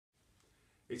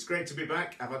It's great to be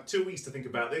back. I've had 2 weeks to think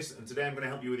about this, and today I'm going to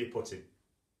help you with your putting.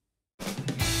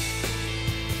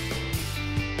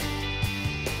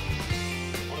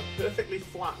 On a perfectly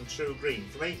flat and true green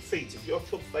from 8 feet, if your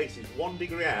club face is 1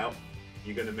 degree out,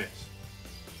 you're going to miss.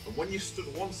 And when you stood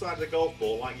one side of the golf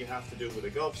ball like you have to do with a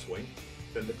golf swing,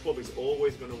 then the club is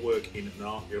always going to work in an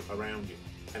arc around you.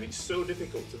 And it's so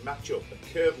difficult to match up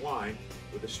a curved line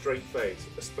with a straight face,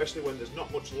 especially when there's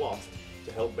not much loft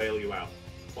to help bail you out.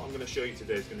 What I'm going to show you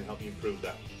today is going to help you improve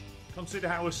that. Consider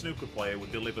how a snooker player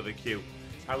would deliver the cue,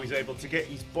 how he's able to get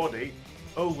his body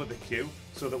over the cue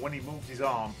so that when he moves his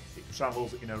arm, it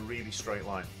travels in a really straight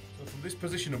line. So from this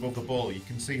position above the ball, you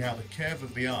can see how the curve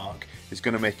of the arc is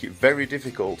going to make it very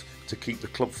difficult to keep the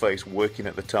club face working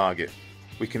at the target.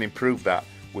 We can improve that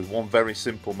with one very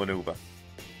simple manoeuvre.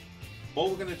 All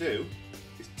we're going to do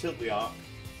is tilt the arc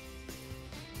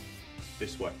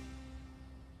this way.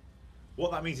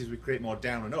 What that means is we create more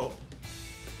down and up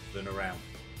than around.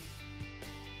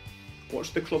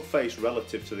 Watch the club face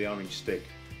relative to the orange stick.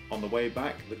 On the way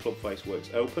back, the club face works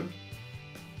open.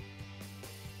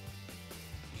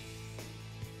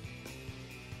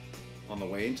 On the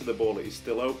way into the ball, it is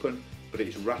still open, but it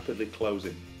is rapidly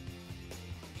closing.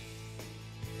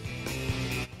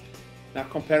 Now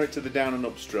compare it to the down and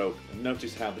up stroke and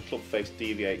notice how the club face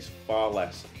deviates far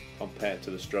less compared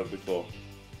to the stroke before.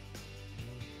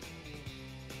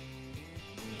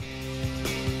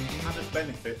 The added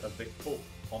benefit of the up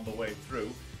on the way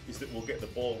through is that we'll get the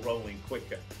ball rolling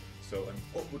quicker. So an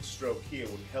upward stroke here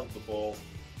would help the ball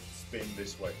spin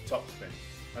this way, top spin.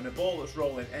 And a ball that's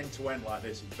rolling end to end like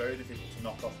this is very difficult to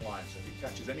knock off line, so if it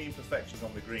catches any imperfections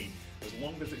on the green, as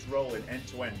long as it's rolling end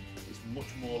to end, it's much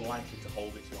more likely to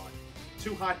hold its line.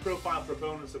 2 high profile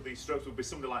proponents of these strokes would be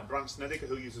somebody like Brandt Snedeker,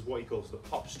 who uses what he calls the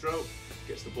pop stroke,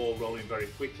 gets the ball rolling very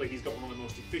quickly. He's got one of the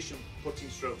most efficient putting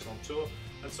strokes on tour.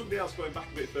 And somebody else going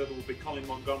back a bit further would be Colin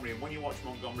Montgomerie, and when you watch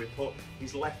Montgomerie putt,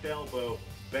 his left elbow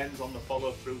bends on the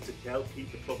follow through to help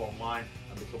keep the club on line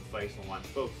and the club face on line.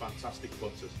 Both fantastic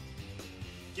putters.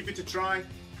 Give it a try,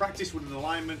 practice with an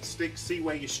alignment stick, see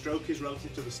where your stroke is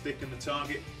relative to the stick and the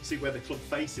target, see where the club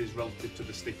face is relative to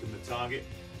the stick and the target.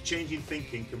 Changing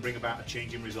thinking can bring about a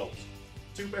change in results.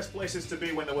 2 best places to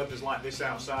be when the weather's like this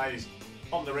outside is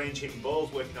on the range hitting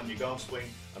balls, working on your golf swing,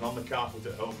 and on the carpet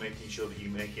at home making sure that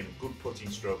you're making a good putting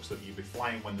stroke so that you'll be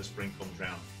flying when the spring comes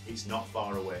round. It's not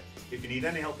far away. If you need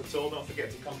any help at all, don't forget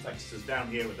to contact us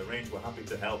down here at the range. We're happy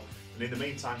to help. And in the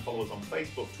meantime, follow us on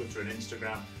Facebook, Twitter and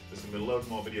Instagram. There's going to be loads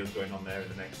more videos going on there in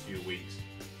the next few weeks.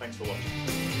 Thanks for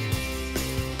watching.